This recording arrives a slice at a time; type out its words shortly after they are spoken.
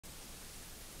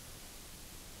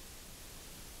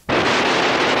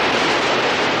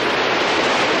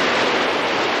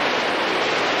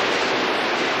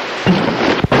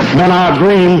It's been our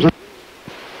dreams.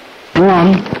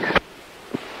 One,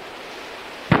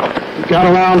 got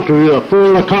around to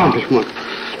full accomplishment.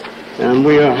 And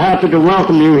we are happy to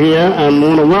welcome you here and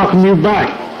want to welcome you back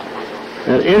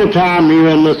at any time you're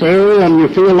in this area and you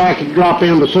feel like you drop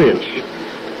in to see us.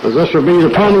 As this will be the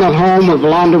permanent home of the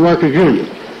Laundry Workers Union.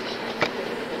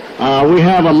 We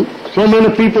have so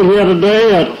many people here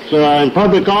today in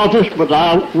public office, but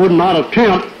I would not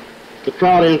attempt to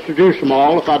try to introduce them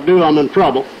all. If I do, I'm in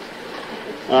trouble.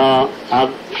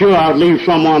 I'm sure I'd leave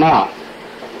someone out.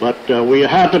 But we are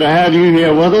happy to have you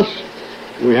here with us.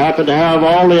 We're happy to have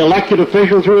all the elected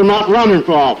officials who are not running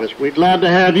for office. We're glad to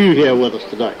have you here with us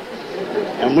today.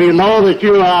 And we know that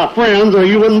you are our friends or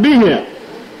you wouldn't be here.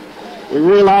 We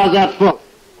realize that fully.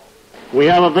 We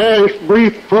have a very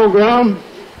brief program.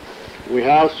 We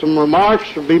have some remarks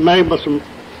to be made by some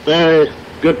very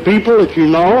good people that you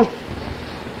know.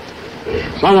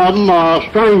 Some of them are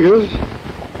strangers,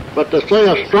 but to say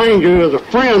a stranger is a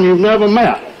friend you've never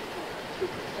met.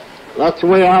 That's the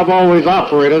way I've always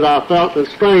operated. I felt that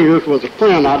strangers was a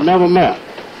friend I'd never met.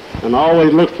 And I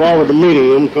always looked forward to meeting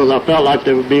them because I felt like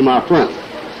they would be my friend.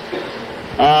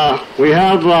 We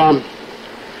have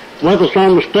with us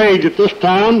on the stage at this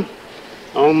time,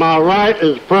 on my right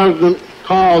is President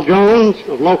Carl Jones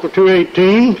of Local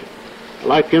 218. I'd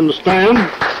like him to stand.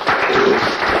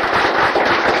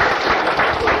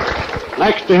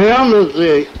 Next to him is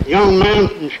the young man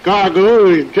from Chicago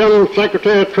who is General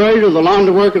Secretary of Trade of the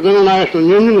Laundry Workers International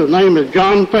Union. His name is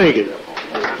John Fagan.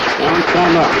 John,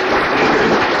 stand up.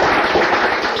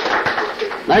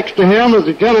 Next to him is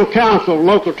the General Counsel of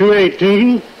Local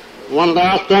 218, one of the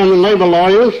outstanding labor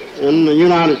lawyers in the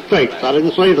United States. I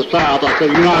didn't say the South, I said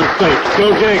United States.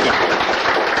 Bldg.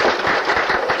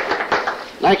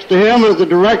 Next to him is the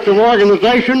Director of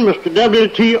Organization, Mr.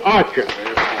 W.T. Archer.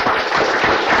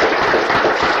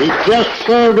 He just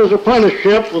served his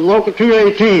apprenticeship with Local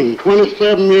 218,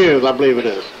 27 years, I believe it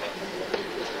is.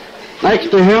 Next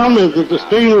to him is the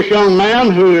distinguished young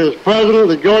man who is President of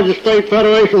the Georgia State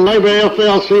Federation of Labor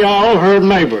AFL-CIO, Herb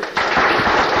Mabry.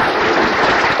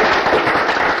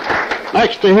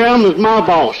 Next to him is my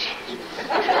boss,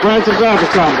 Francis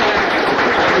Abercrombie.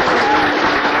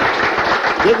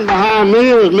 Sitting behind me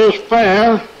is Miss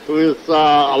Fair, who is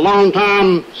a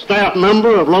long-time staff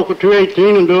member of Local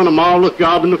 218 and doing a marvelous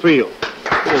job in the field.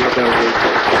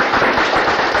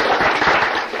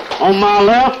 On my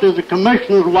left is the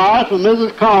Commissioner's wife,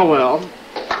 Mrs. Caldwell.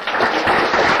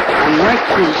 And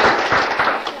next is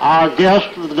our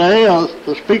guest of the day,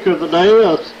 the Speaker of the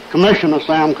day, Commissioner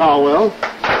Sam Caldwell.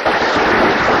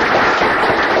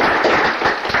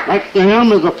 Next to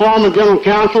him is the former General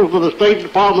Counsel for the State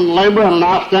Department of Labor and an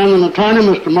outstanding attorney,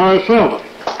 Mr. Murray Silver.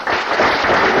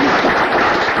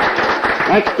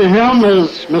 Next to him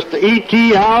is Mr.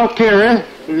 E.T. Al Carey,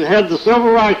 who heads the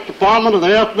Civil Rights Department of the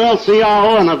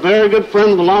AFL-CIO and a very good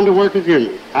friend of the Laundry Workers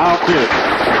Union, Al Carey.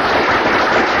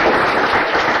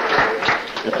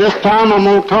 At this time, I'm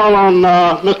going to call on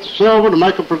Mr. Silver to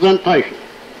make a presentation.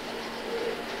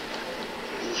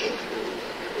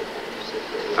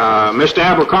 Mr.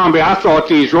 Abercrombie, I thought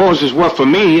these roses were for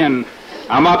me, and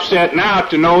I'm upset now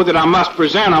to know that I must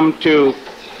present them to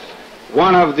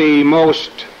one of the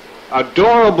most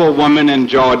adorable women in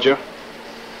Georgia,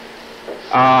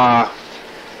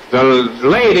 the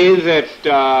lady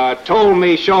that told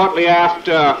me shortly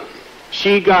after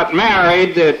she got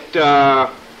married that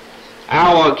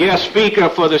our guest speaker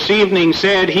for this evening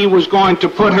said he was going to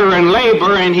put her in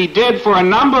labor, and he did for a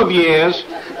number of years.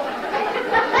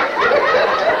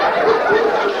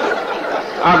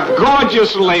 A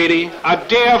gorgeous lady, a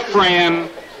dear friend,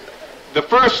 the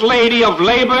First Lady of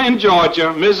Labor in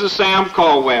Georgia, Mrs. Sam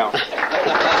Caldwell.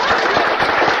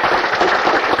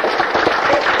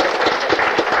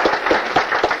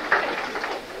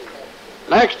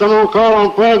 Next, I'm going to call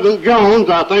on President Jones.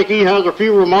 I think he has a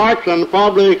few remarks and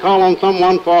probably call on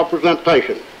someone for a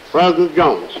presentation. President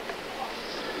Jones.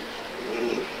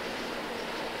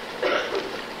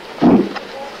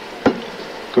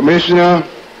 Commissioner,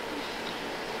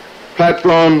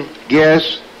 platform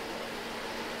guests,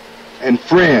 and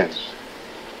friends.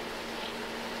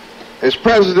 As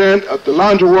President of the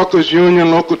Laundry Workers Union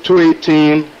Local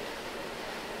 218,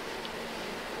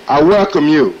 I welcome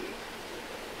you.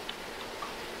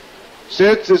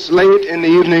 Since it's late in the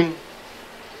evening,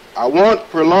 I won't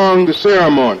prolong the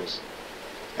ceremonies.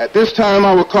 At this time,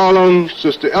 I will call on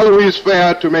Sister Eloise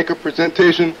Fair to make a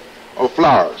presentation of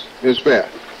flowers. Ms. Fair.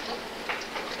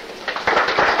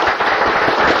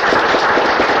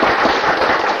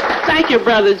 Thank you,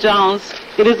 Brother Jones.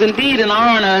 It is indeed an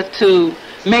honor to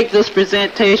make this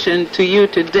presentation to you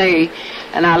today,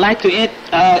 and I'd like to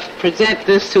present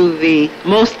this to the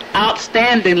most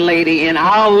outstanding lady in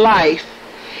our life,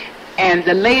 and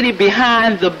the lady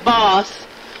behind the boss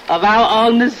of our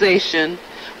organization,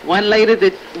 one lady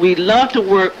that we love to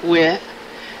work with,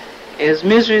 is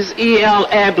Mrs. E.L.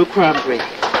 Abercrombie.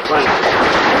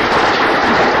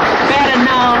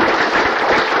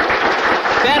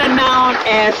 Better known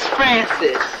as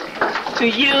Frances. To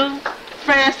you,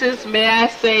 Frances, may I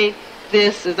say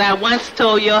this, as I once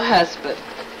told your husband: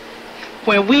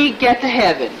 when we get to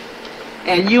heaven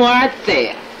and you aren't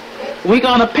there, we're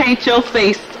going to paint your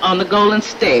face on the golden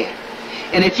stair.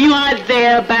 And if you aren't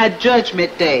there by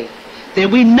Judgment Day,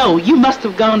 then we know you must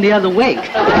have gone the other way.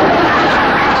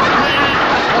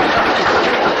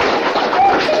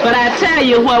 But I tell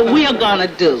you what we're going to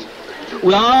do.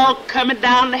 We're all coming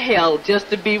down to hell just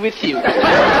to be with you.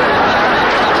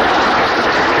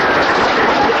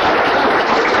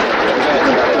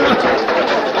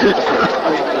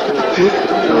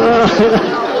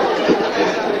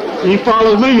 He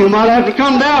follows me, you might have to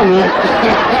come down there.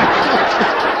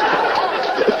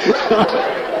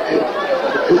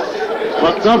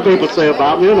 What some people say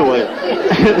about me anyway.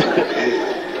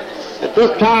 At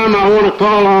this time, I want to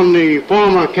call on the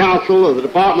former counsel of the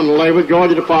Department of Labor,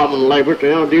 Georgia Department of Labor,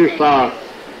 to introduce our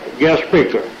guest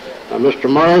speaker, Mr.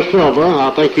 Murray Silver. I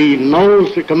think he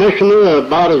knows the commissioner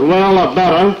about as well or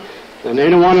better than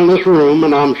anyone in this room,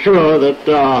 and I'm sure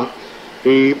that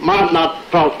he might not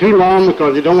talk too long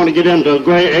because he don't want to get into a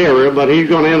gray area, but he's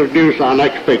going to introduce our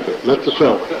next speaker, Mr.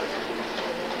 Silver.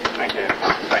 Thank you.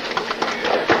 Thank you.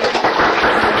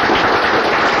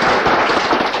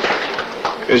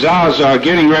 As I was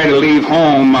getting ready to leave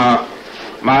home,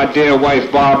 my dear wife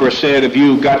Barbara said, "Have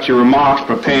you got your remarks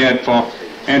prepared for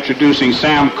introducing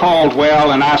Sam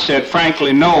Caldwell?" And I said,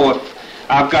 frankly, no. If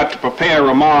I've got to prepare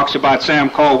remarks about Sam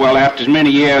Caldwell after as many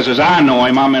years as I know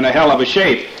him, I'm in a hell of a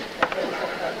shape.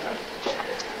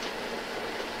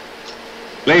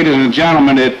 Ladies and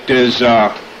gentlemen, it is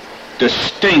a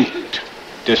distinct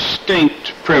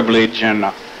privilege and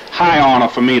a high honor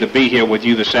for me to be here with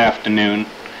you this afternoon.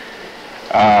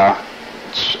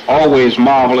 It's always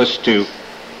marvelous to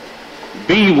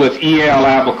be with E.L.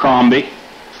 Abercrombie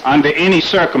under any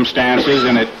circumstances,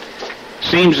 and it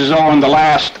seems as though in the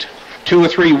last 2 or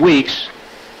 3 weeks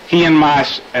he and my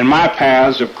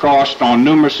paths have crossed on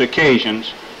numerous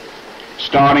occasions,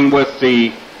 starting with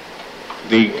the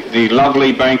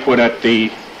lovely banquet at the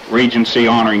Regency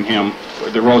honoring him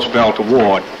with the Roosevelt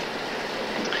Award.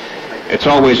 It's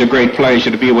always a great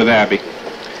pleasure to be with Abby.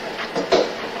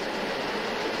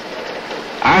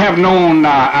 I have known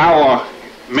our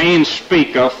main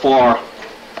speaker for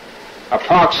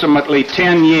approximately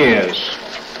 10 years.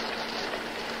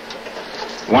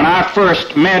 When I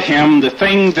first met him, the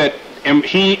thing that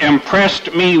he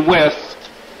impressed me with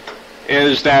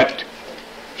is that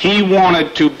he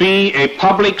wanted to be a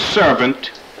public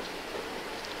servant,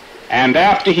 and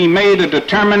after he made a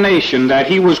determination that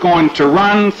he was going to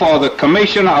run for the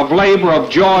Commissioner of Labor of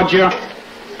Georgia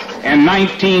in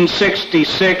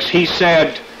 1966, he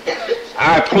said,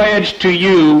 "I pledge to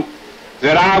you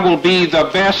that I will be the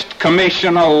best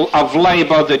Commissioner of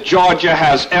Labor that Georgia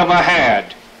has ever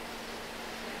had."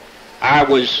 I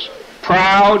was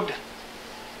proud,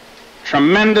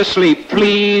 tremendously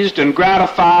pleased and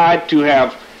gratified to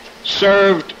have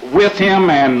served with him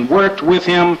and worked with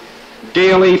him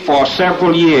daily for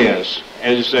several years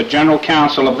as general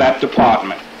counsel of that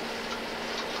department.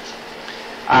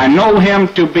 I know him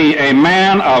to be a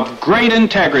man of great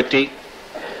integrity,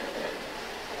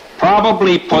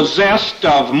 probably possessed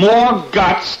of more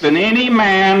guts than any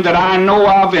man that I know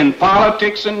of in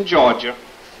politics in Georgia,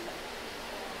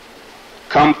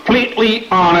 completely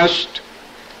honest,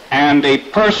 and a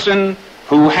person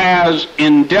who has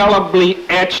indelibly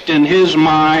etched in his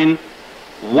mind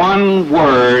one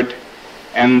word,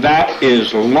 and that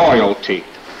is loyalty.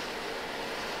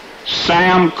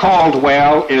 Sam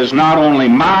Caldwell is not only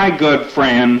my good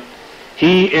friend,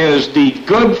 he is the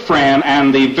good friend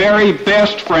and the very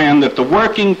best friend that the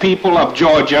working people of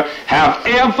Georgia have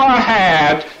ever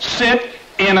had sit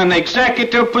in an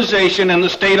executive position in the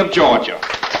state of Georgia.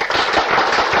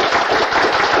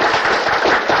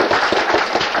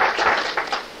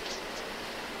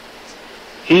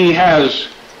 He has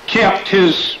kept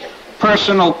his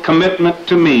personal commitment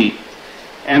to me,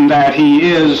 and that he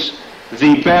is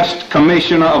the best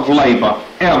Commissioner of Labor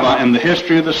ever in the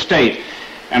history of the state.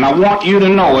 And I want you to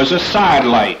know, as a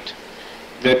sidelight,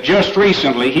 that just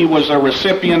recently he was a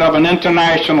recipient of an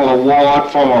international award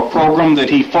for a program that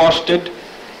he fostered,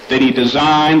 that he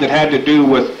designed, that had to do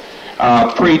with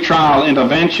pre-trial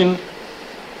intervention,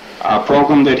 a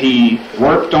program that he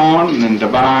worked on and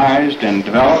devised and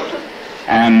developed.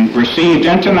 and received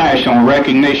international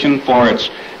recognition for its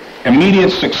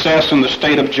immediate success in the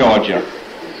state of Georgia.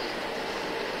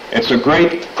 It's a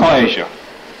great pleasure,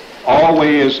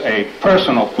 always a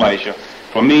personal pleasure,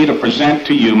 for me to present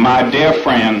to you my dear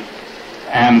friend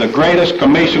and the greatest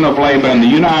Commissioner of Labor in the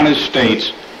United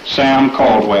States, Sam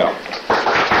Caldwell.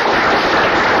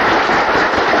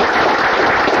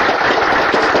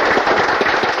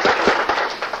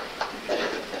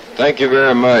 Thank you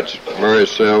very much, Murray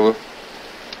Silver,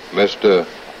 Mr.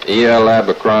 E.L.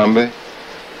 Abercrombie.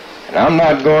 And I'm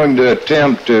not going to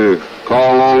attempt to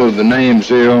call all of the names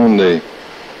here on the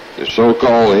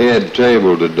so-called head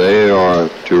table today, or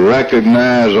to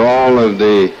recognize all of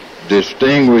the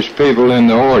distinguished people in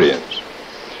the audience.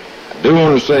 I do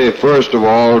want to say, first of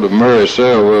all, to Murray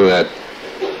Silver that,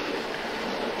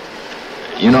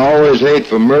 I always hate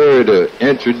for Murray to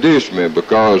introduce me,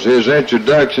 because his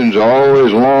introductions are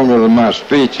always longer than my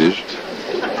speeches.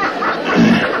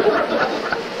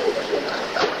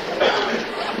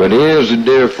 But he is a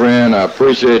dear friend. I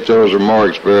appreciate those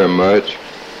remarks very much.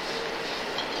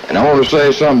 And I want to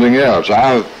say something else.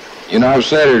 I've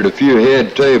sat at a few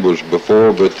head tables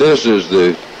before, but this is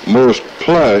the most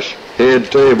plush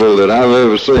head table that I've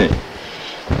ever seen.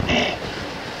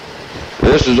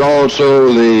 This is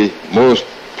also the most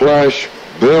plush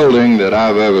building that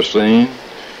I've ever seen,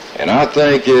 and I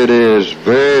think it is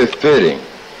very fitting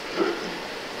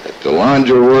that the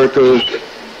laundry workers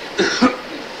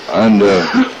under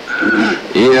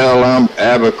E.L.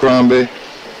 Abercrombie,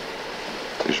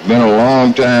 who's been a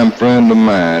long-time friend of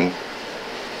mine,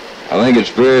 I think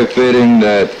it's very fitting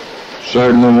that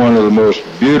certainly one of the most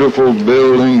beautiful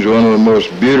buildings, one of the most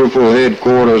beautiful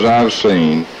headquarters I've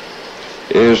seen,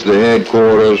 is the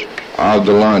headquarters of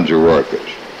the laundry workers.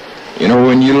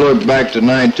 When you look back to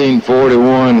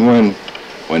 1941,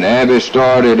 when Abby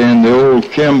started in the old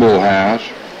Kimball house,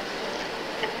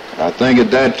 I think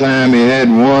at that time he had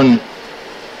one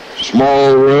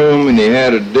small room and he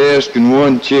had a desk and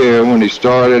one chair when he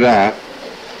started out.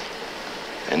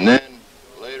 And then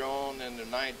later on in the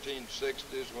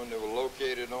 1960s, when they were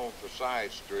located on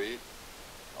Forsyth Street,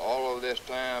 all of this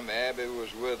time Abby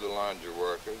was with the laundry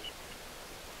workers.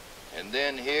 And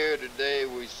then here today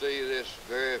we see this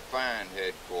very fine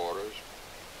headquarters.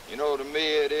 To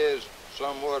me it is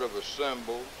somewhat of a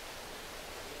symbol.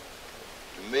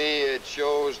 To me it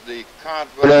shows the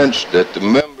confidence that the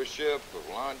membership of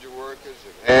laundry workers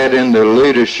have had in their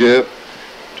leadership.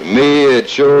 To me it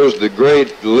shows the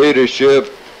great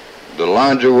leadership the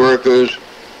laundry workers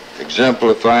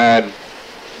exemplified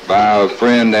by our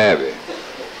friend Abby.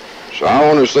 So I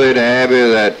want to say to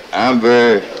Abby that I'm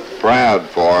very proud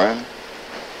for him.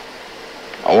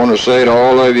 I want to say to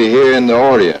all of you here in the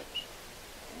audience,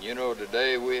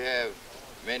 today we have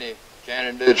many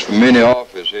candidates for many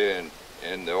office here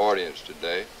in the audience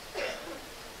today.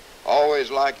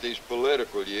 Always like these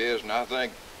political years, and I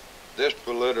think this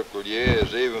political year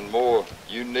is even more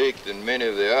unique than many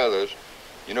of the others.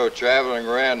 Traveling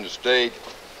around the state,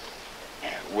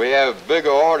 we have bigger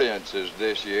audiences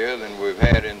this year than we've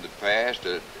had in the past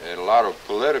at a lot of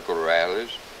political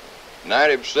rallies.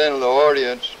 90% of the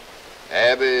audience,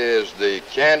 Abby, is the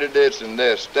candidates and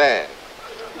their staff,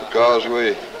 because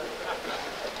we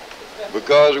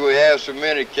have so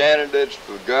many candidates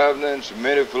for governor and so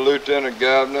many for lieutenant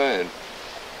governor,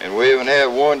 and we even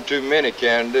have one too many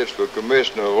candidates for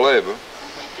commissioner of labor.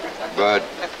 But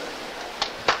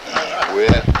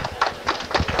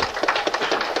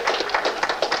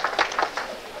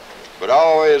I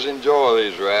always enjoy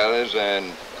these rallies,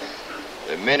 and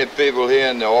there are many people here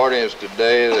in the audience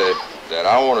today that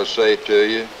I want to say to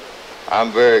you,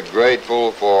 I'm very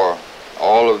grateful for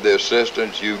all of the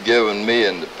assistance you've given me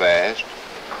in the past.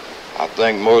 I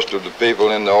think most of the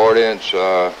people in the audience,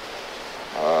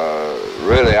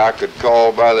 really I could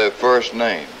call by their first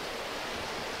name.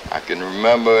 I can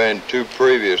remember in 2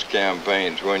 previous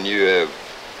campaigns when you have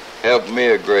helped me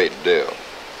a great deal.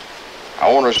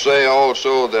 I want to say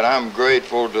also that I'm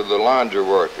grateful to the laundry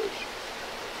workers.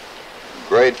 I'm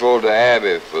grateful to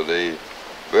Abby for the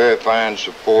very fine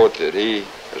support that he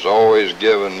has always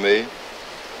given me.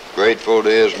 Grateful to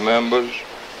his members,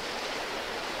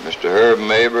 Mr. Herb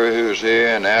Mabry, who's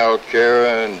here, and Al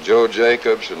Cara and Joe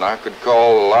Jacobs, and I could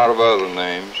call a lot of other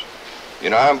names.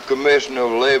 I'm Commissioner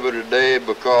of Labor today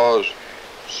because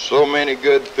so many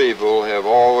good people have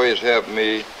always helped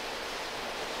me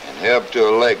and helped to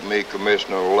elect me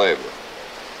Commissioner of Labor.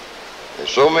 There's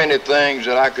so many things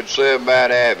that I could say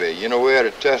about Abby. We had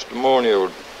a testimonial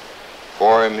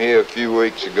for him here a few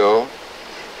weeks ago,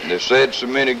 and they said so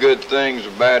many good things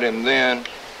about him then,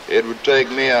 it would take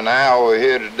me an hour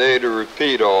here today to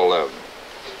repeat all of them.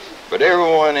 But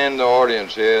everyone in the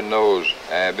audience here knows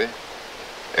Abby.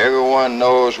 Everyone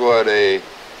knows what a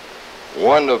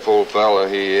wonderful fellow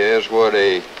he is, what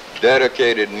a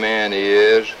dedicated man he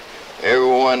is.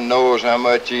 Everyone knows how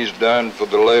much he's done for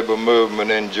the labor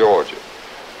movement in Georgia.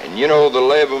 And you know, the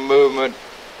labor movement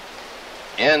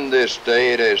in this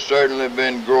state has certainly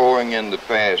been growing in the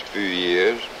past few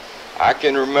years. I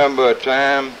can remember a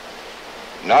time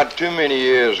not too many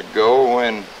years ago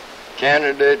when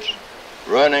candidates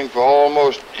running for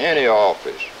almost any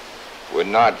office would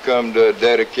not come to a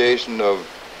dedication of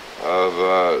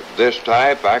this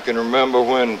type. I can remember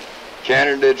when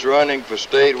candidates running for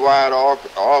statewide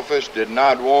office did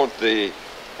not want the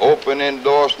open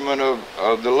endorsement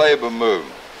of the labor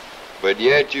movement. But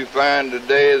yet you find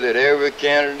today that every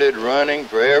candidate running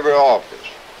for every office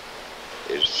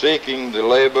is seeking the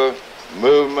labor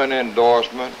movement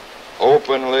endorsement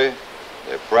openly.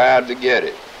 They're proud to get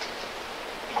it.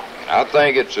 And I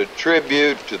think it's a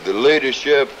tribute to the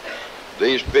leadership,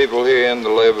 these people here in the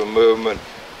labor movement.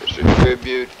 It's a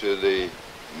tribute to the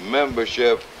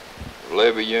membership of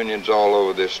labor unions all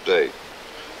over this state.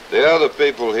 There are other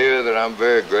people here that I'm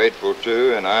very grateful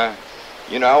to, and I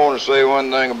want to say one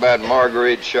thing about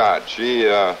Marguerite Schott.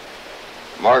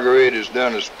 Marguerite has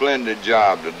done a splendid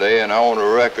job today, and I want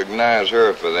to recognize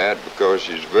her for that because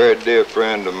she's a very dear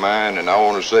friend of mine, and I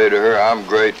want to say to her I'm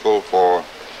grateful for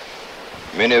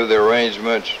many of the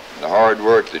arrangements, the hard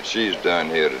work that she's done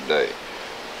here today.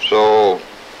 So,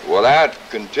 without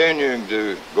continuing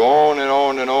to go on and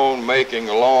on and on, making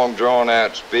a long,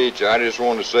 drawn-out speech, I just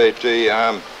want to say to you,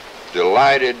 I'm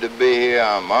delighted to be here.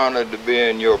 I'm honored to be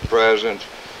in your presence,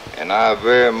 and I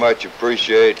very much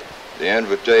appreciate the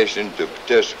invitation to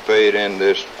participate in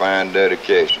this fine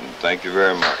dedication. Thank you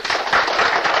very much.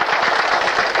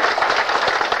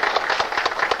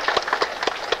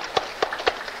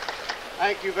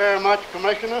 Thank you very much,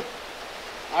 Commissioner.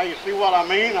 Now you see what I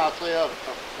mean? I say a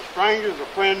stranger's a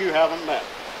friend you haven't met.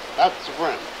 That's a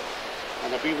friend.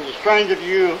 And if he was a stranger to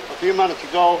you a few minutes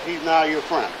ago, he's now your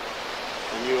friend.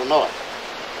 And you'll know it.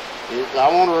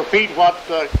 I want to repeat what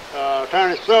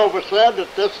Attorney Silver said,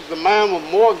 that this is a man with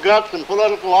more guts in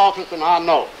political office than I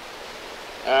know.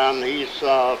 And he's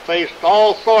faced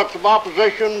all sorts of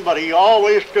opposition, but he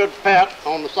always stood pat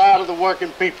on the side of the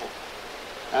working people.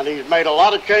 And he's made a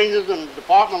lot of changes in the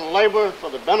Department of Labor for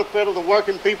the benefit of the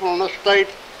working people in this state,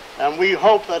 and we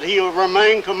hope that he will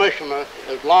remain commissioner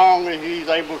as long as he's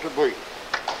able to breathe.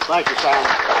 Thank you, Simon.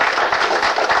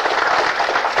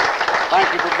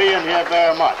 Thank you for being here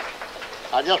very much.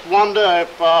 I just wonder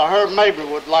if Herb Mabry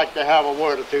would like to have a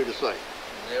word or two to say.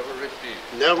 Never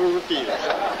refuse. Never refuse.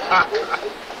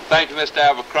 Thank you, Mr.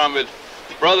 Abercrombie.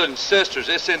 Brothers and sisters,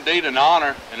 it's indeed an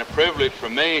honor and a privilege for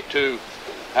me to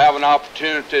have an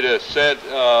opportunity to sit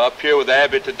up here with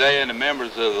Abby today and the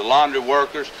members of the laundry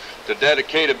workers to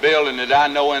dedicate a building that I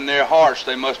know in their hearts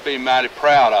they must be mighty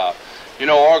proud of. You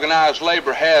know, organized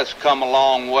labor has come a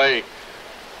long way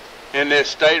in this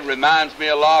state. It reminds me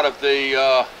a lot of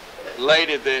the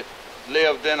lady that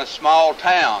lived in a small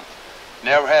town.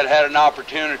 Never had an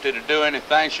opportunity to do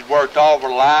anything. She'd worked all of her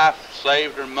life,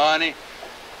 saved her money,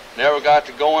 never got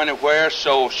to go anywhere,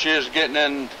 so she was getting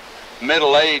in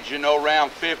middle age, you know, around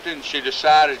 50, and she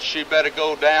decided she better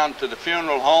go down to the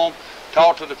funeral home,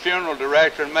 talk to the funeral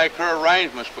director and make her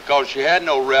arrangements because she had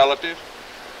no relatives.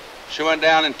 She went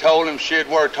down and told him she had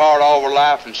worked hard all her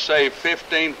life and saved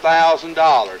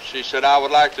 $15,000. She said, I would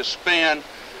like to spend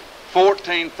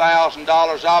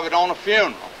 $14,000 of it on a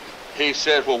funeral. He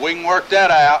says, well, we can work that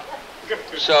out.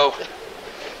 So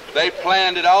they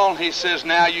planned it all, and he says,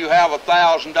 now you have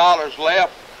 $1,000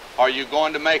 left. Are you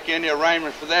going to make any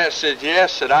arrangement for that? I said,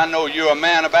 yes. Said, I know you're a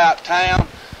man about town.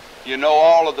 You know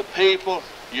all of the people.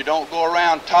 You don't go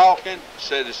around talking.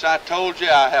 Said, as I told you,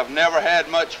 I have never had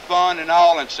much fun and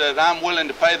all, and said, I'm willing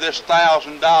to pay this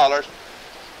 $1,000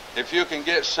 if you can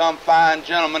get some fine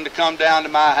gentleman to come down to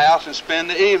my house and spend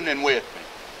the evening with me.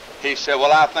 He said,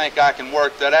 well, I think I can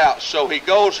work that out. So he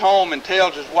goes home and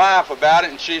tells his wife about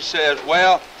it, and she says,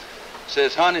 well,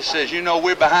 says, honey, says, you know,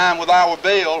 we're behind with our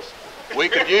bills. We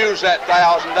could use that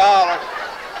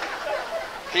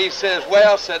 $1,000. He says,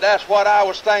 well, said, that's what I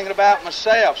was thinking about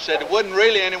myself. Said, it wouldn't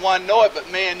really anyone know it but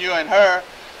me and you and her.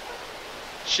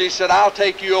 She said, I'll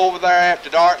take you over there after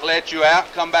dark, let you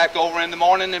out, come back over in the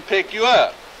morning and pick you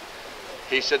up.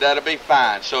 He said, that'll be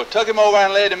fine. So took him over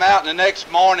and let him out, and the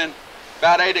next morning,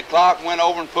 about 8 o'clock, went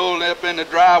over and pulled up in the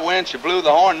driveway, and she blew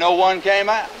the horn. No one came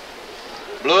out.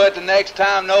 Blew it the next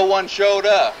time, no one showed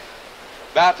up.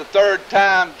 About the third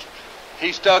time,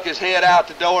 he stuck his head out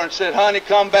the door and said, honey,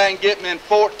 come back and get me in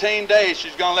 14 days.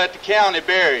 She's going to let the county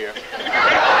bury her.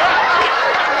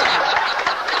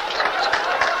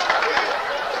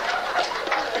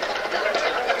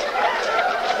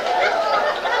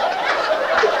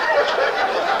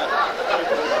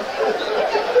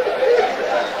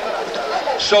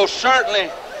 So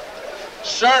certainly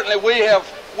we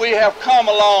have come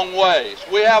a long ways.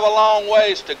 We have a long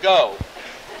ways to go.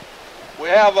 We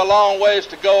have a long ways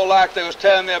to go, like they was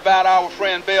telling me about our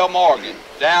friend Bill Morgan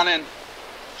down in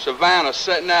Savannah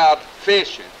sitting out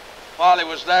fishing. While he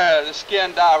was there, the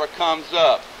skin diver comes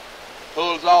up,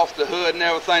 pulls off the hood and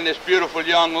everything, this beautiful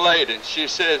young lady. And she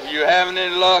says, "You having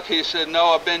any luck?" He said,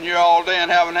 "No, I've been here all day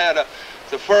and haven't had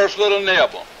the first little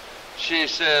nibble." She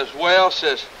says, "Well,"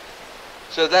 says,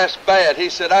 "that's bad." He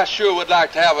said, "I sure would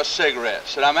like to have a cigarette."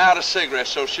 Said, "I'm out of cigarettes."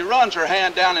 So she runs her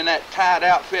hand down in that tight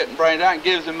outfit and brings it out and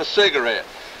gives him a cigarette.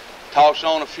 Talks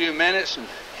on a few minutes, and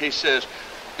he says,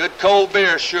 "Good cold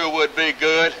beer sure would be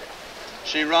good."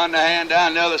 She run the hand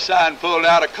down the other side and pulled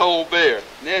out a cold beer.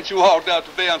 And then she walked up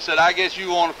to Bill and said, "I guess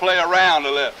you want to play around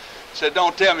a little." Said,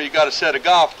 "Don't tell me you got a set of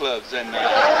golf clubs in there."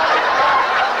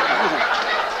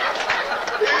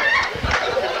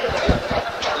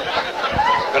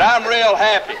 But I'm real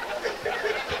happy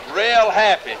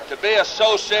to be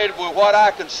associated with what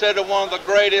I consider one of the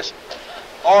greatest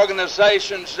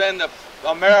organizations in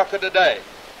America today,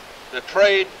 the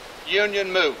trade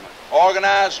union movement.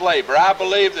 Organized labor. I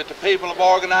believe that the people of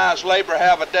organized labor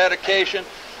have a dedication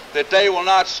that they will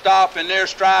not stop in their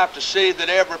strive to see that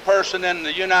every person in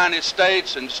the United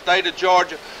States and the state of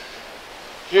Georgia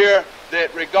here,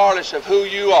 that regardless of who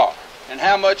you are and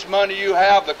how much money you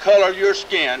have, the color of your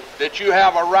skin, that you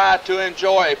have a right to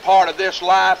enjoy a part of this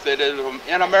life that is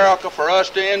in America for us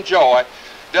to enjoy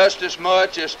just as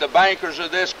much as the bankers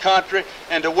of this country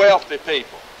and the wealthy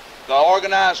people. The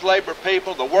organized labor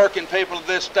people, the working people of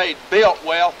this state built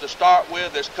wealth to start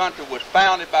with. This country was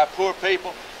founded by poor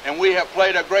people, and we have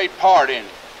played a great part in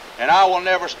it. And I will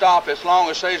never stop as long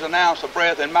as there's an ounce of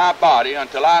breath in my body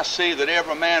until I see that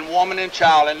every man, woman, and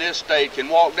child in this state can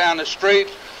walk down the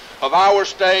streets of our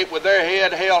state with their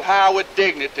head held high with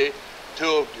dignity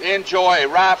to enjoy a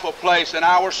rightful place in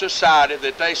our society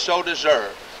that they so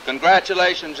deserve.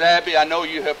 Congratulations, Abby. I know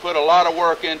you have put a lot of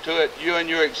work into it. You and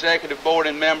your executive board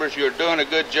and members, you're doing a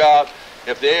good job.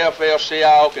 If the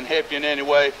AFL-CIO can help you in any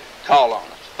way, call on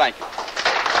us. Thank you.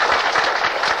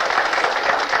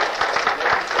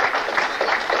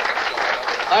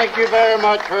 Thank you very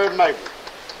much, Herb Mabry.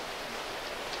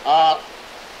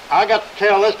 I got to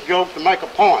tell this joke to make a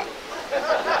point.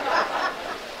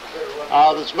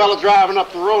 This fellow driving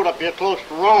up the road up here close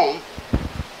to Rome,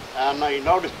 and he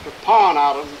noticed the pond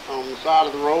out on the side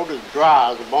of the road is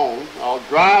dry as a bone, all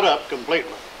dried up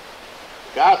completely.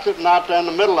 Guy sitting out there in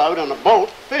the middle of it in a boat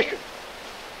fishing.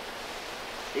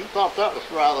 He thought that was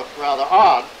rather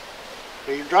odd.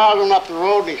 So he drives on up the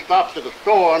road and he stops at the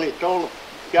store and he told the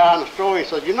guy in the store, he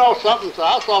said, "You know something? So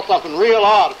I saw something real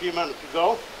odd a few minutes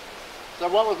ago." I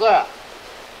said, "What was that?"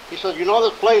 He said, "You know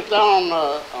this place down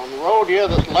on the road here,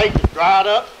 this lake is dried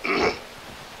up?"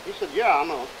 He said, "Yeah, I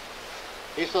know."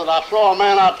 He said, "I saw a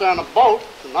man out there in a boat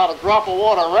and not a drop of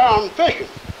water around fishing."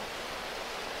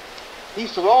 He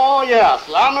said, "Oh, yeah."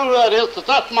 Said, "I know who that is. Said,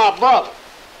 that's my brother."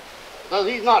 Says,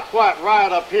 "He's not quite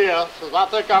right up here." Says, "I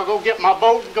think I'll go get my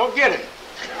boat and go get him."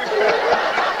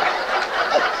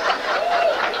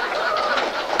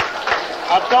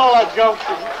 I told that joke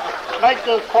to make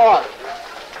this point.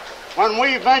 When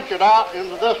we ventured out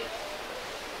into this,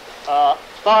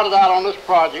 started out on this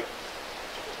project,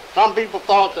 some people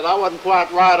thought that I wasn't quite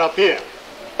right up here.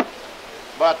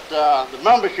 But the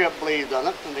membership believes in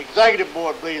it, and the executive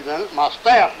board believes in it, my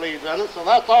staff believes in it, so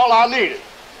that's all I needed.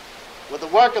 With the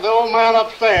work of the old man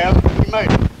upstairs, we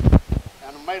made it,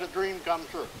 and made a dream come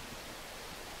true.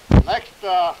 The next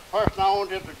person I want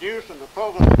to introduce, and the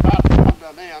program is about to come to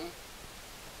an end,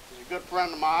 is a good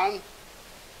friend of mine,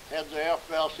 heads the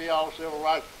AFL-CIO Civil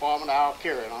Rights Department, Al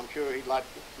Carey, and I'm sure he'd like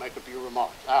to make a few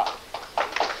remarks. Al.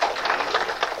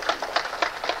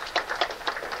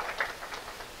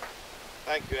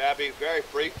 Thank you, Abby. Very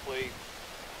briefly,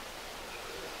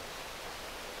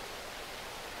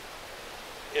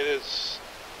 it is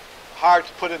hard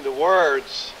to put into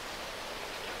words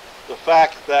the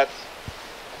fact that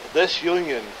this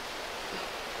union,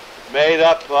 made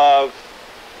up of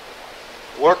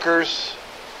workers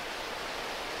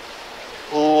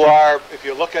who are, if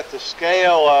you look at the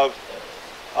scale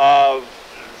of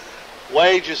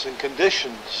wages and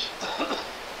conditions,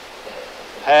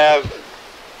 have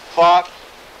fought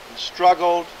and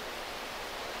struggled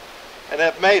and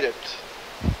have made it.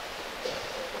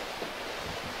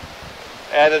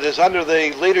 And it is under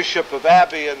the leadership of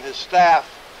Abby and his staff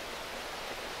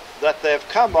that they've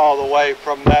come all the way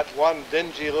from that one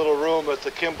dingy little room at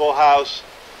the Kimball House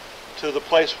to the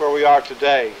place where we are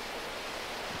today.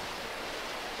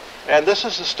 And this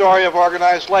is the story of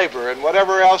organized labor, and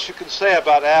whatever else you can say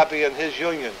about Abby and his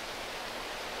union,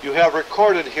 you have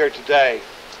recorded here today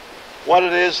what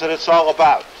it is that it's all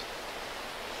about.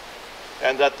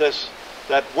 And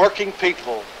that working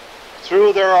people,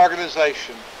 through their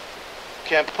organization,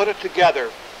 can put it together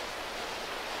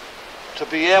to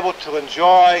be able to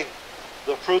enjoy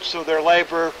the fruits of their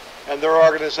labor and their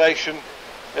organization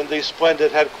in these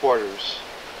splendid headquarters.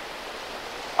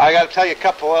 I got to tell you a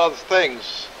couple of other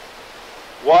things.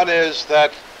 One is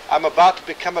that I'm about to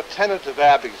become a tenant of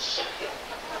Abbey's.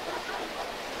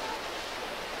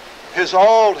 His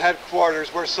old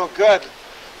headquarters were so good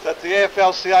that the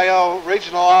AFL-CIO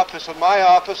regional office and my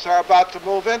office are about to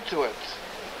move into it.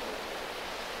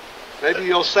 Maybe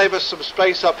you'll save us some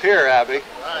space up here, Abby.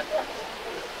 Right.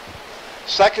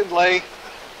 Secondly,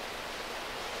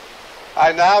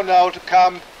 I now know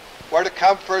where to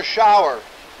come for a shower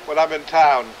when I'm in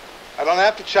town. I don't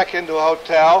have to check into a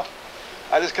hotel.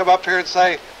 I just come up here and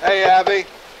say, hey, Abby,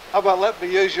 how about let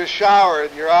me use your shower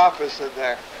in your office in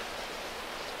there?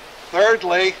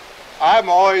 Thirdly, I'm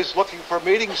always looking for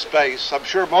meeting space. I'm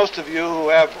sure most of you who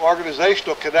have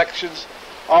organizational connections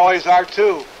always are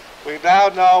too. We now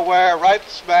know where, right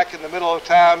smack in the middle of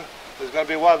town, is going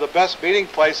to be one of the best meeting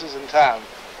places in town.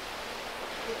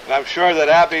 And I'm sure that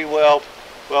Abby will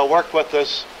work with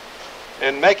us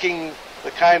in making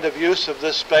the kind of use of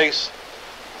this space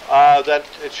that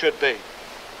it should be.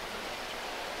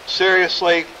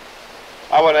 Seriously,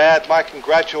 I want to add my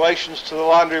congratulations to the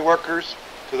laundry workers,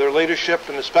 to their leadership,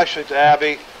 and especially to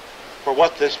Abby for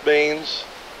what this means.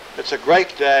 It's a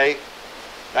great day.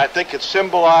 I think it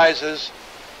symbolizes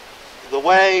the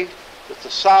way that the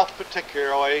South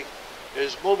particularly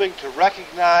is moving to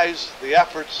recognize the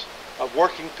efforts of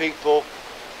working people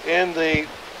in the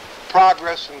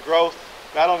progress and growth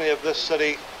not only of this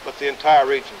city but the entire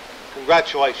region.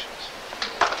 Congratulations.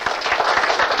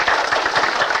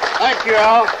 Thank you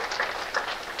all.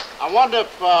 I wonder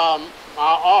if our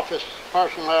office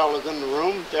personnel is in the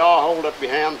room. They all hold up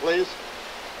your hand, please.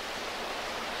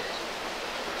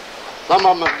 Some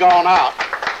of them have gone out.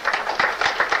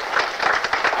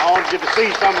 I want you to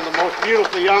see some of the most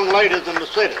beautiful young ladies in the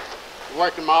city who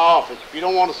work in my office. If you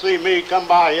don't want to see me, come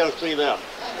by here and see them.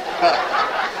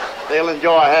 They'll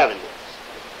enjoy having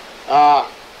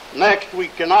you. Next, we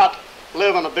cannot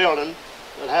live in a building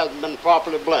that hasn't been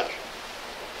properly blessed.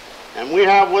 And we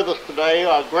have with us today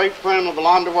a great friend of the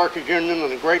Laundry Workers Union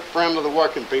and a great friend of the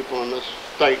working people in this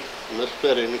state, in this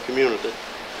city, in the community,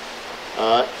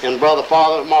 in Brother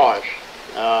Father Morris.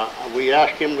 We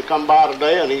asked him to come by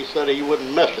today, and he said he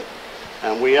wouldn't miss it.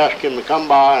 And we asked him to come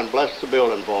by and bless the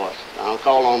building for us. I'll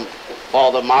call on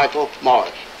Father Michael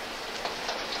Morris.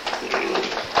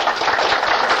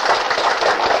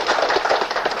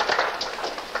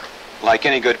 Like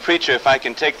any good preacher, if I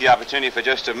can take the opportunity for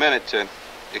just a minute to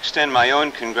extend my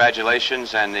own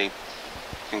congratulations and the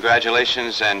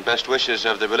congratulations and best wishes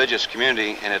of the religious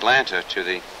community in Atlanta to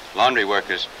the laundry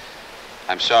workers.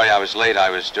 I'm sorry I was late. I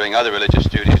was doing other religious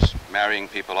duties, marrying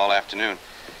people all afternoon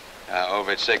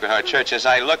over at Sacred Heart Church. As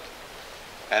I looked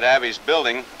at Abby's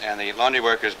building and the laundry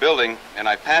workers' building, and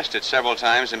I passed it several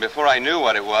times, and before I knew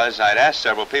what it was, I'd asked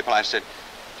several people, I said,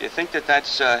 do you think that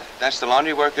that's the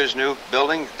laundry workers' new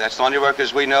building? That's the laundry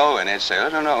workers we know? And they'd say, I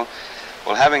don't know.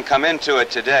 Well, having come into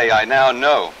it today, I now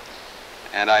know.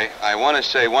 And I want to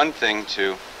say one thing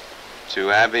to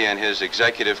Abby and his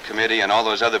executive committee and all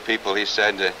those other people he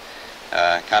said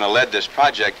kind of led this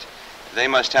project. They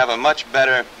must have a much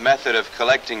better method of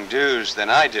collecting dues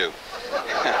than I do.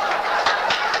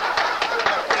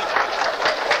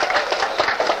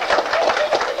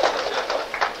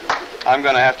 I'm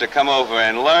going to have to come over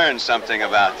and learn something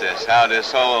about this, how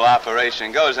this whole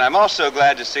operation goes. And I'm also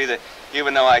glad to see that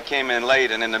even though I came in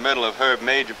late and in the middle of Herb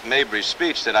Mabry's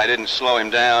speech, that I didn't slow him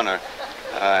down or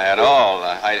at all.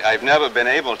 I've never been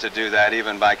able to do that,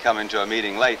 even by coming to a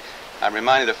meeting late. I'm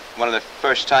reminded of one of the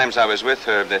first times I was with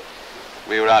Herb that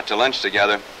we were out to lunch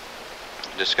together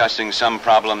discussing some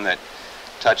problem that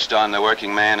touched on the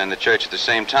working man and the church at the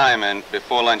same time. And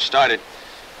before lunch started,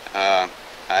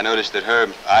 I noticed that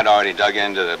Herb, I'd already dug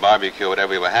into the barbecue or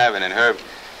whatever we were having, and Herb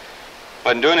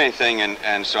wasn't doing anything,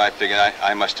 and so I figured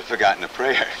I must have forgotten a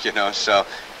prayer, you know. So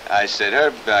I said,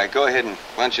 Herb, go ahead and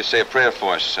why don't you say a prayer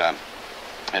for us?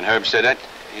 And Herb said that.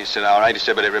 He said, all right. He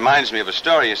said, but it reminds me of a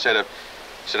story. He said,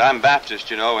 I'm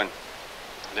Baptist, you know, and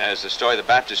there's a story. The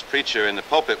Baptist preacher in the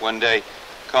pulpit one day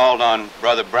called on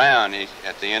Brother Brown.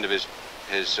 At the end of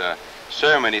his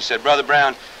sermon, he said, Brother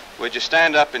Brown, would you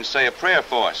stand up and say a prayer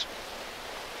for us?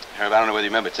 Herb, I don't know whether you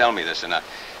remember telling me this or not.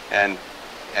 And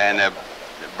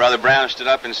Brother Brown stood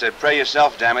up and said, pray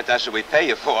yourself, damn it, that's what we pay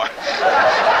you for.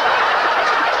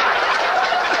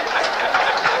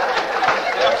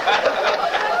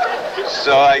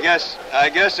 So I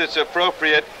guess it's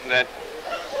appropriate that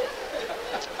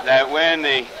when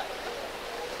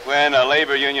a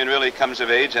labor union really comes of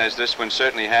age, as this one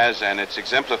certainly has, and it's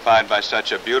exemplified by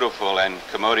such a beautiful and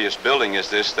commodious building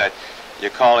as this, that you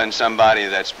call in somebody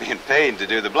that's being paid to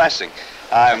do the blessing.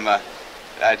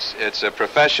 It's a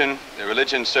profession. The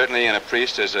religion certainly, and a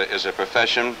priest is a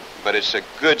profession, but it's a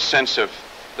good sense of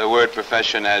the word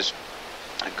profession, as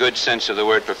a good sense of the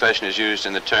word profession is used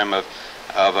in the term of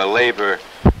a labor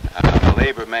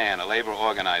man, a labor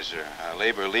organizer, a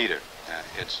labor leader.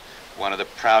 It's one of the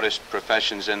proudest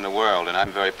professions in the world, and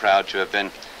I'm very proud to have been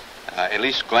at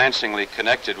least glancingly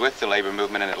connected with the labor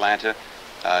movement in Atlanta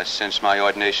since my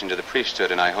ordination to the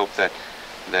priesthood, and I hope that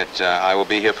I will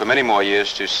be here for many more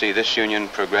years to see this union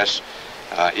progress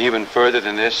even further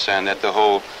than this, and that the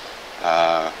whole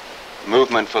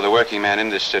movement for the working man in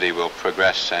this city will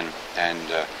progress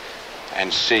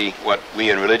and see what we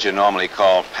in religion normally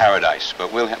call paradise.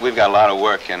 But we've got a lot of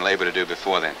work and labor to do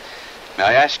before then. Now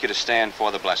I ask you to stand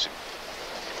for the blessing.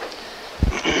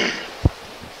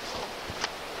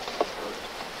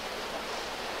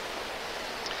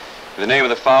 In the name of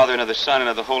the Father, and of the Son, and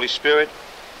of the Holy Spirit,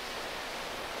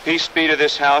 peace be to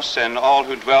this house and all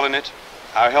who dwell in it.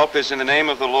 Our help is in the name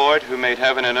of the Lord, who made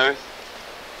heaven and earth,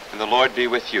 and the Lord be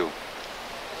with you.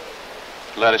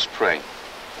 Let us pray.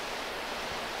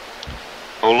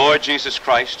 O Lord Jesus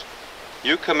Christ,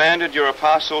 you commanded your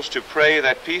apostles to pray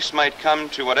that peace might come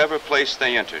to whatever place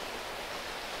they entered.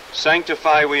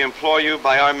 Sanctify, we implore you,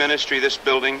 by our ministry this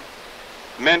building,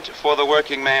 meant for the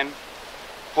working man.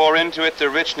 Pour into it the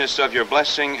richness of your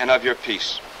blessing and of your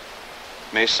peace.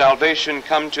 May salvation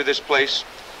come to this place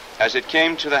as it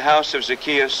came to the house of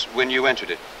Zacchaeus when you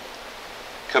entered it.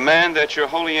 Command that your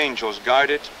holy angels guard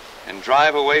it and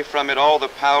drive away from it all the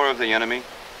power of the enemy.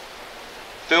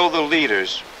 Fill the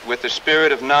leaders with the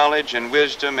spirit of knowledge and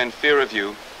wisdom and fear of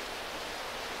you.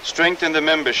 Strengthen the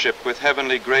membership with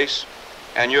heavenly grace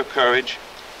and your courage,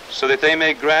 so that they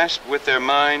may grasp with their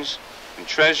minds and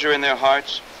treasure in their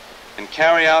hearts and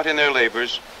carry out in their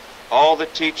labors all the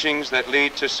teachings that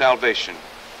lead to salvation.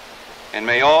 And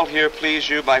may all here please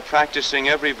you by practicing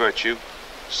every virtue,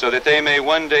 so that they may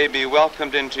one day be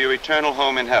welcomed into your eternal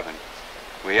home in heaven.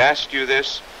 We ask you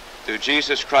this through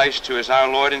Jesus Christ, who is our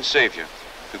Lord and Savior,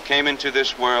 who came into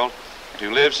this world and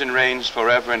who lives and reigns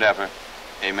forever and ever.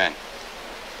 Amen.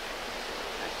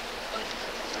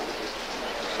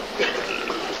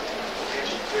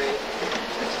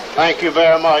 Thank you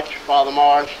very much, Father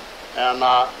Morris. And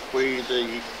the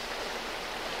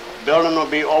building will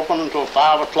be open until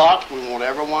 5 o'clock. We want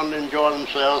everyone to enjoy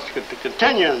themselves, to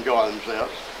continue to enjoy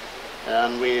themselves.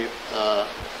 And we're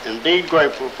indeed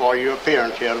grateful for your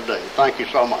appearance here today. Thank you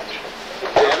so much.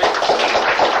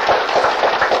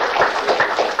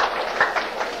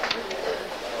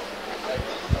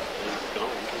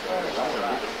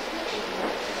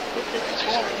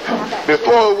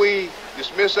 Before we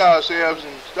dismiss ourselves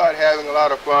and start having a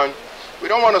lot of fun, we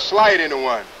don't want to slight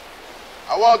anyone.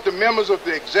 I want the members of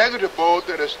the executive board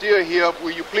that are still here,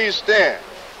 will you please stand?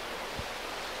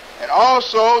 And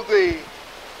also the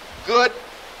good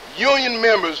union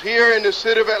members here in the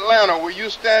city of Atlanta, will you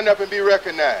stand up and be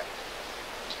recognized?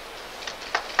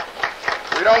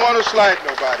 We don't want to slight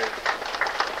nobody.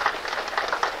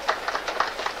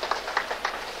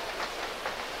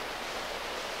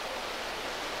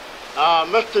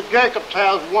 Mr. Jacobs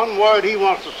has one word he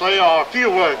wants to say, or a few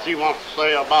words he wants to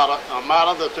say about a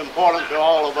matter that's important to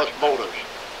all of us voters.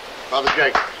 Brother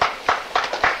Jacobs.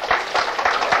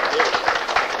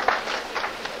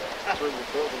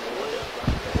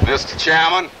 Mr.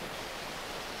 Chairman,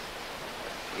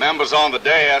 members on the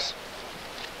dais,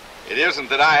 it isn't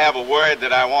that I have a word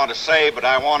that I want to say, but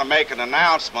I want to make an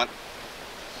announcement.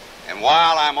 And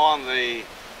while I'm on the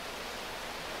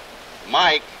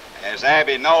mic, as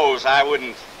Abby knows, I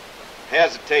wouldn't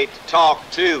hesitate to talk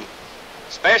too,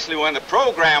 especially when the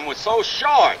program was so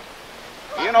short.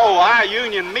 You know, our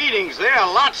union meetings, they're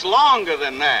lots longer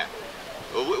than that.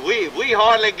 We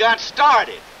hardly got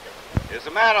started. As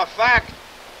a matter of fact,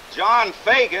 John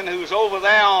Fagan, who's over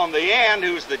there on the end,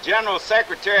 who's the General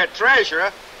Secretary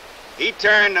Treasurer, he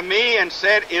turned to me and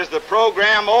said, "Is the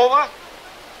program over?"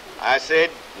 I said,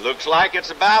 "Looks like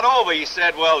it's about over." He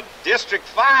said, "Well, District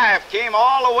 5 came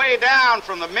all the way down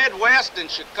from the Midwest and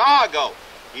Chicago."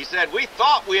 He said, "We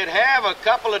thought we'd have a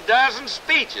couple of dozen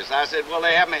speeches." I said, "Well,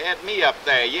 they haven't had me up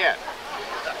there yet."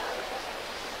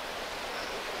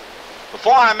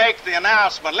 Before I make the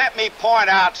announcement, let me point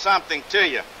out something to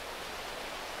you.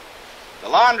 The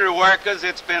laundry workers,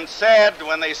 it's been said,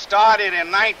 when they started in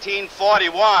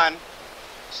 1941,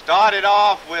 started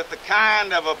off with the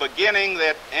kind of a beginning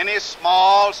that any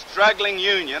small, struggling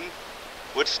union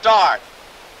would start.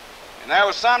 And there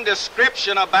was some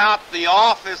description about the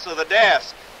office of the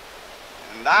desk.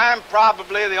 And I'm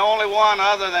probably the only one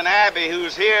other than Abby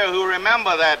who's here who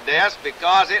remember that desk,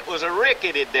 because it was a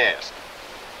rickety desk.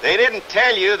 They didn't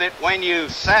tell you that when you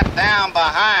sat down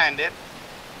behind it,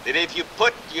 that if you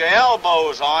put your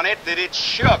elbows on it, that it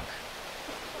shook.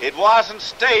 It wasn't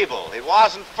stable. It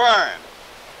wasn't firm.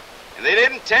 And they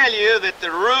didn't tell you that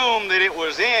the room that it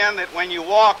was in, that when you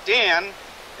walked in,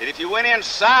 that if you went in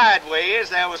sideways,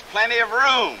 there was plenty of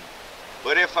room.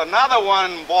 But if another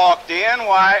one walked in,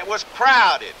 why, it was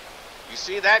crowded. You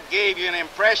see, that gave you an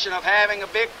impression of having a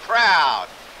big crowd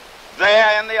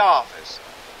there in the office.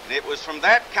 And it was from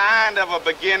that kind of a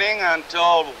beginning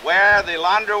until where the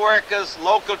Laundry Workers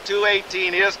Local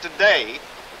 218 is today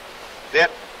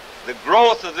that the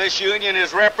growth of this union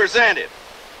is represented.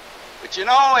 But you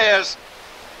know, as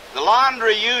the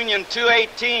Laundry Union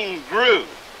 218 grew,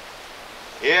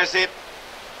 as it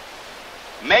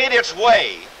made its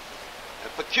way, a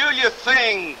peculiar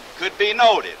thing could be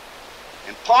noted.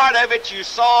 And part of it you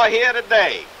saw here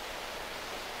today.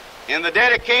 In the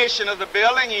dedication of the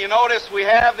building, you notice we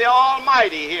have the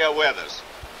Almighty here with us.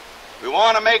 We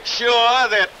want to make sure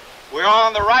that we're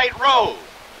on the right road.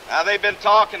 Now, they've been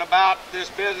talking about this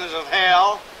business of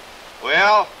hell.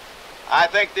 Well, I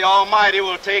think the Almighty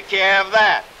will take care of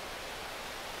that.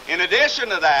 In addition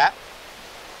to that,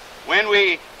 when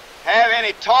we have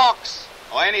any talks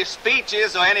or any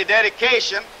speeches or any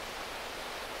dedication,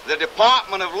 the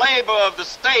Department of Labor of the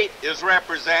state is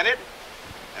represented,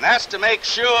 and that's to make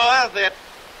sure that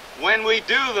when we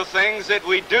do the things that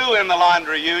we do in the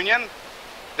Laundry Union,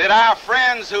 that our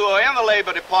friends who are in the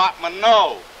Labor Department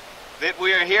know that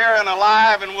we are here and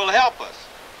alive and will help us.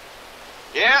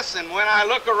 Yes, and when I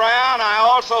look around, I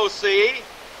also see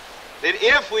that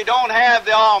if we don't have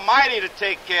the Almighty to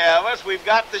take care of us, we've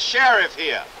got the sheriff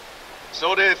here.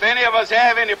 So that if any of us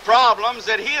have any problems,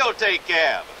 that he'll take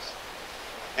care of us.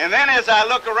 And then as I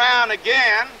look around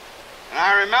again, and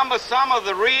I remember some of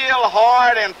the real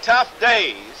hard and tough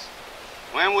days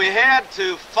when we had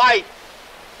to fight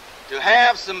to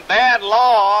have some bad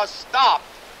laws stopped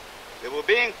that were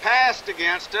being passed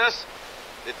against us,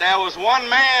 that there was one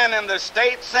man in the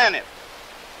state Senate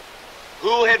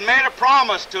who had made a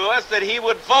promise to us that he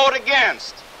would vote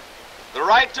against the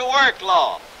right to work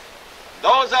law.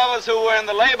 Those of us who were in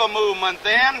the labor movement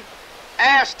then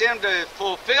asked him to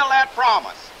fulfill that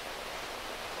promise.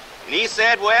 And he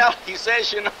said, well, he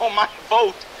says, you know, my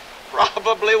vote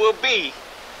probably will be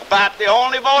about the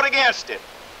only vote against it.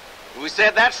 And we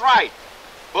said, that's right.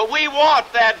 But we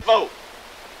want that vote.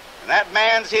 And that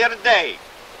man's here today.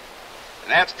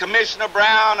 And that's Commissioner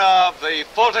Brown of the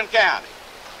Fulton County.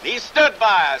 And he stood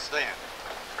by us then.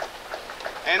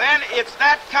 And then it's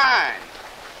that kind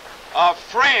of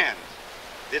friend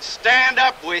that stand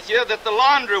up with you that the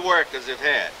laundry workers have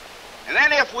had. And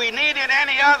then if we needed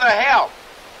any other help,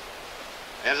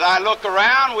 as I look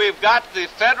around, we've got the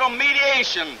federal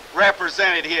mediation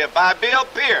represented here by Bill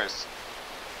Pierce.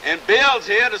 And Bill's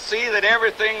here to see that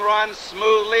everything runs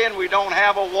smoothly and we don't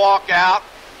have a walkout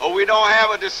or we don't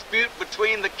have a dispute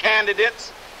between the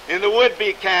candidates and the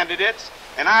would-be candidates.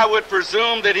 And I would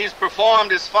presume that he's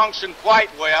performed his function quite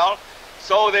well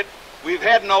so that we've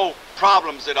had no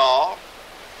problems at all.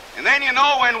 And then, you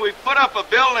know, when we put up a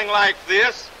building like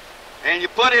this and you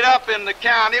put it up in the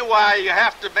county, why, you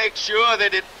have to make sure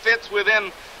that it fits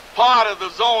within part of the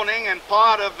zoning and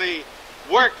part of the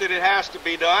work that it has to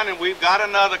be done. And we've got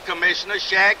another commissioner,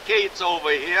 Shag Cates, over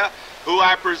here, who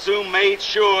I presume made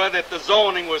sure that the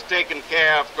zoning was taken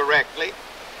care of correctly.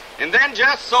 And then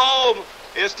just so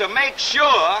is to make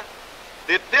sure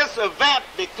that this event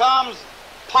becomes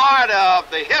part of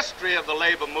the history of the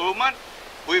labor movement,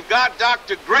 we've got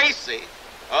Dr. Gracie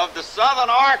of the Southern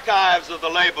Archives of the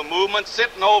labor movement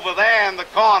sitting over there in the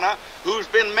corner, who's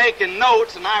been making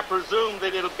notes, and I presume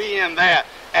that it'll be in there,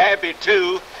 Abby,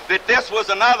 too, that this was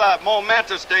another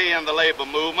momentous day in the labor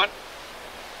movement.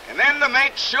 And then to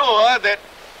make sure that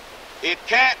it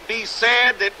can't be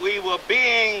said that we were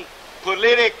being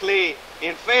politically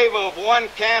in favor of one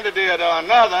candidate or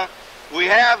another, we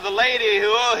have the lady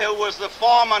who was the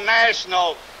former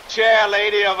national chair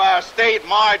lady of our state,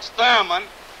 Marge Thurman,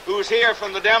 who's here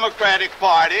from the Democratic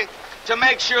Party, to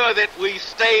make sure that we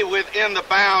stay within the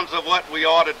bounds of what we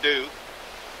ought to do.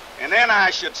 And then I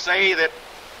should say that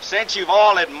since you've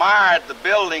all admired the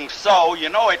building so, you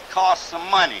know it costs some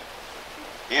money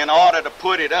in order to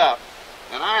put it up.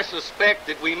 And I suspect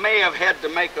that we may have had to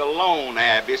make a loan,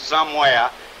 Abby, somewhere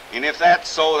And if that's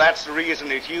so, that's the reason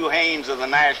that Hugh Haynes of the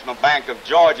National Bank of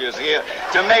Georgia is here,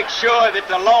 to make sure that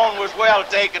the loan was well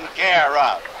taken care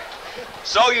of.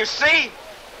 So you see,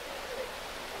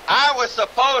 I was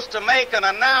supposed to make an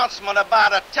announcement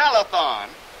about a telethon,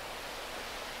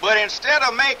 but instead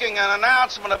of making an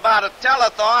announcement about a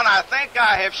telethon, I think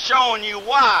I have shown you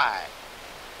why.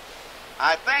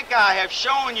 I think I have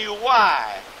shown you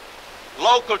why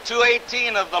Local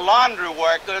 218 of the laundry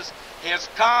workers has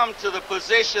come to the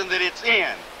position that it's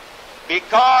in,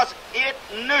 because it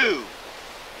knew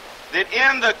that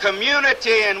in the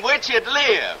community in which it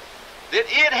lived, that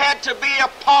it had to be a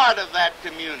part of that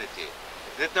community,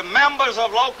 that the members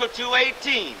of Local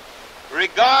 218,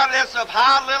 regardless of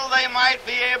how little they might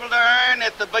be able to earn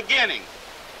at the beginning.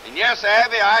 And yes,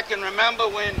 Abby, I can remember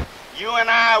when you and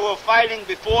I were fighting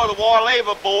before the War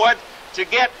Labor Board to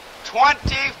get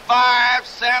 25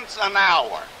 cents an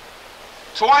hour.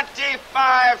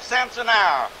 25 cents an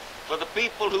hour for the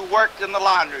people who worked in the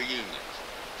laundry unions.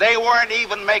 They weren't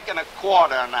even making a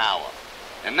quarter an hour.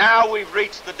 And now we've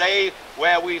reached the day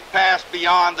where we've passed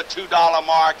beyond the $2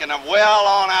 mark and are well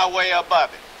on our way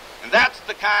above it. And that's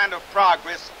the kind of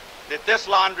progress that this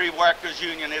laundry workers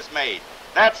union has made.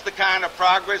 That's the kind of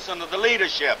progress under the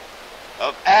leadership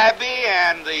of Abby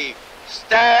and the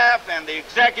staff and the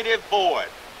executive board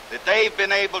that they've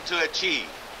been able to achieve.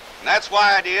 And that's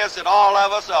why it is that all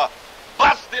of us are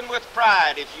busting with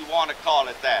pride, if you want to call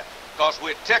it that, because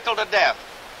we're tickled to death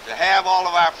to have all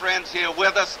of our friends here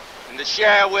with us and to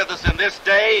share with us in this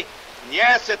day. And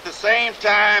yes, at the same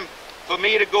time, for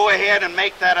me to go ahead and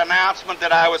make that announcement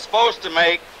that I was supposed to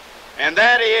make, and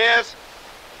that is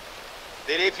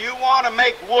that if you want to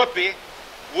make whoopee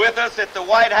with us at the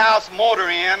White House Motor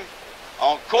Inn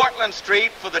on Cortlandt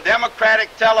Street for the Democratic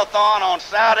Telethon on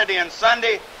Saturday and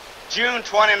Sunday, June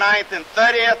 29th and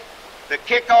 30th, the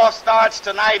kickoff starts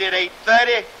tonight at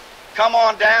 8:30. Come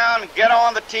on down, get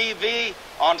on the TV.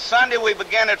 On Sunday we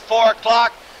begin at 4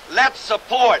 o'clock. Let's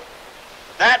support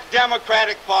that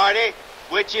Democratic Party,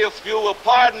 which, if you will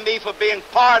pardon me for being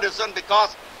partisan,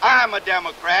 because I'm a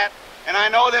Democrat, and I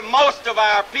know that most of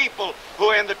our people who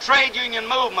are in the trade union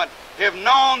movement have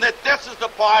known that this is the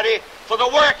party for the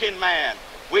working man.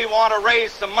 We want to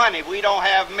raise some money. We don't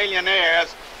have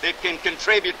millionaires that can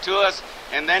contribute to us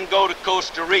and then go to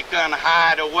Costa Rica and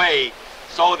hide away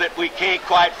so that we can't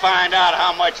quite find out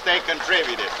how much they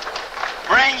contributed.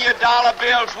 Bring your dollar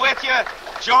bills with you.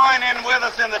 Join in with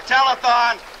us in the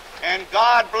telethon. And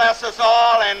God bless us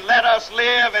all, and let us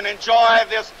live and enjoy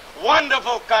this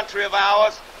wonderful country of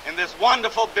ours and this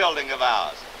wonderful building of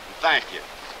ours. And thank you.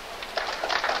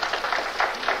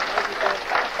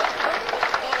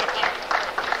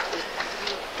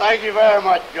 Thank you very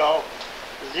much, Joe.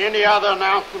 Is there any other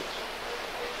announcements?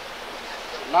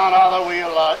 None other.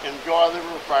 We'll enjoy the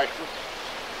refreshments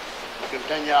and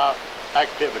continue our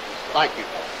activities. Thank you.